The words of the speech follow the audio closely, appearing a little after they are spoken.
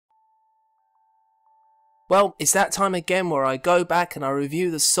Well, it's that time again where I go back and I review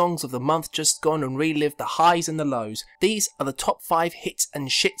the songs of the month just gone and relive the highs and the lows. These are the top 5 hits and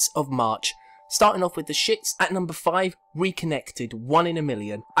shits of March. Starting off with the shits, at number 5, Reconnected, 1 in a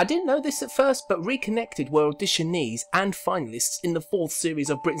Million. I didn't know this at first, but Reconnected were auditionees and finalists in the 4th series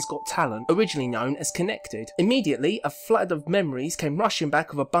of Britain's Got Talent, originally known as Connected. Immediately, a flood of memories came rushing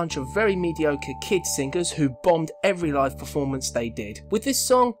back of a bunch of very mediocre kid singers who bombed every live performance they did. With this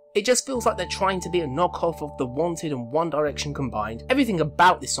song, it just feels like they're trying to be a knockoff of The Wanted and One Direction combined. Everything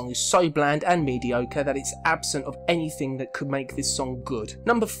about this song is so bland and mediocre that it's absent of anything that could make this song good.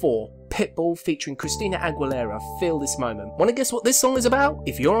 Number 4. Pitbull featuring Christina Aguilera, Feel This Moment. Wanna guess what this song is about?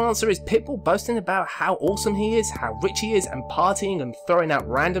 If your answer is Pitbull boasting about how awesome he is, how rich he is, and partying and throwing out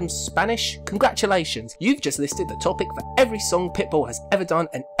random Spanish, congratulations, you've just listed the topic for every song Pitbull has ever done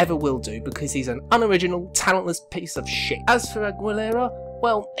and ever will do, because he's an unoriginal, talentless piece of shit. As for Aguilera,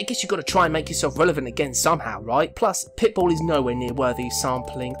 well, I guess you've got to try and make yourself relevant again somehow, right? Plus, Pitbull is nowhere near worthy of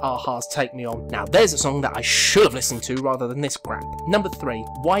sampling a-ha's Take Me On. Now, there's a song that I should have listened to rather than this crap. Number 3,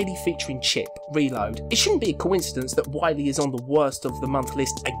 Wiley featuring Chip, Reload. It shouldn't be a coincidence that Wiley is on the worst of the month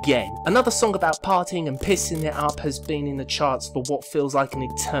list again. Another song about partying and pissing it up has been in the charts for what feels like an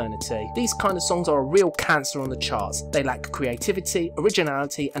eternity. These kind of songs are a real cancer on the charts. They lack creativity,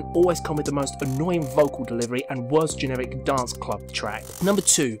 originality, and always come with the most annoying vocal delivery and worst generic dance club track. Number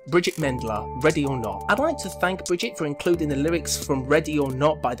 2, Bridget Mendler, Ready or Not. I'd like to thank Bridget for including the lyrics from Ready or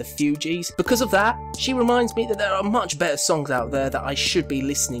Not by the Fugees. Because of that, she reminds me that there are much better songs out there that I should be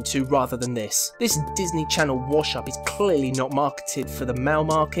listening to rather than this. This Disney Channel wash-up is clearly not marketed for the male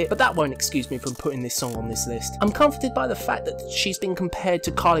market, but that won't excuse me from putting this song on this list. I'm comforted by the fact that she's been compared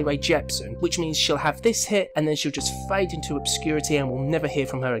to Carly Rae Jepsen, which means she'll have this hit and then she'll just fade into obscurity and we'll never hear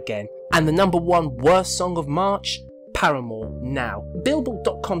from her again. And the number 1 worst song of March? Paramore, Now.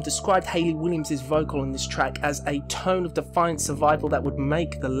 Billboard.com described Hayley Williams' vocal on this track as a tone of defiant survival that would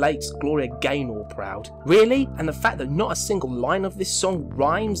make the late Gloria Gaynor proud. Really? And the fact that not a single line of this song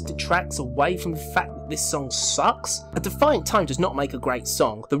rhymes detracts away from the fact that this song sucks? A defiant tone does not make a great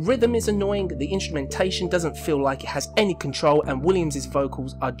song. The rhythm is annoying, the instrumentation doesn't feel like it has any control, and Williams'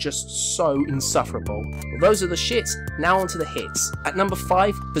 vocals are just so insufferable. Well, those are the shits, now onto the hits. At number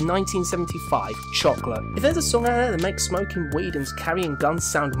 5, the 1975, Chocolate. If there's a song out there that makes smoking weed and carrying guns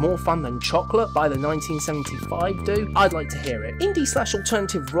sound more fun than Chocolate by the 1975 do, I'd like to hear it.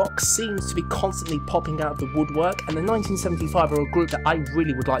 Indie/alternative rock seems to be constantly popping out of the woodwork, and the 1975 are a group that I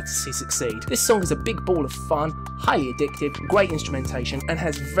really would like to see succeed. This song is a big ball of fun, highly addictive, great instrumentation, and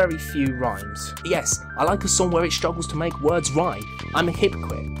has very few rhymes. Yes, I like a song where it struggles to make words rhyme. I'm a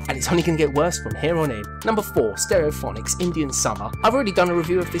hypocrite, and it's only going to get worse from here on in. Number 4, Stereophonics, Indian Summer. I've already done a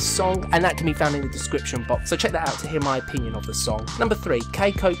review of this song, and that can be found in the description box, so check that out to hear my opinion of the song. Number 3,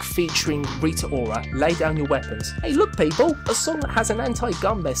 K-Coke featuring Rita Ora, Lay Down Your Weapons. Hey look people, a song that has an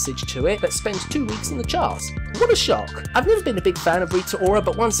anti-gun message to it that spends 2 weeks in the charts. What a shock. I've never been a big fan of Rita Ora,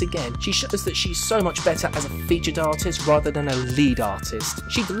 but once again, she shows that she's so much better as a featured artist rather than a lead artist.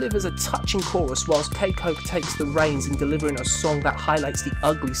 She delivers a touching chorus whilst K-Coke takes the reins in delivering a song that highlights the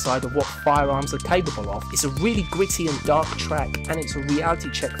ugly side of what firearms are capable of. It's a really gritty and dark track, and it's a reality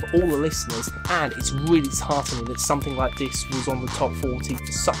check for all the listeners, and it's really disheartening that something like this was on the top 40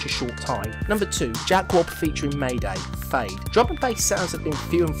 for such a short time. Number 2, Jack Wobb featuring Mayday, Fade. Drum and bass sounds have been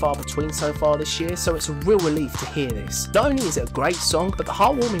few and far between so far this year, so it's a real relief to hear this. Not only is it a great song, but the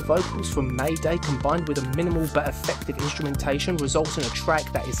heartwarming vocals from Mayday combined with a minimal but effective instrumentation results in a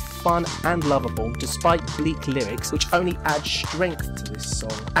track that is fun and lovable despite bleak lyrics, which only add strength to this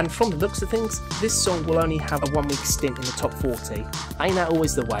song. And from the looks of things, this song will only have a 1-week stint in the top 40. Ain't that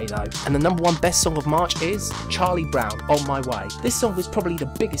always the way though? And the number 1 best song of March is Charlie Brown, On My Way. This song was probably the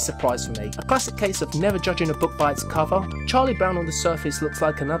biggest surprise for me. A classic case of never judging a book by its cover. Charlie Brown on the surface looks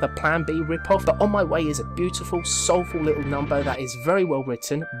like another Plan B ripoff, but On My Way is a beautiful, soulful little number that is very well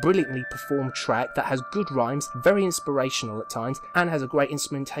written, brilliantly performed track that has good rhymes, very inspirational at times, and has a great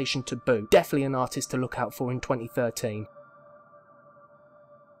instrumentation to boot. Definitely an artist to look out for in 2013.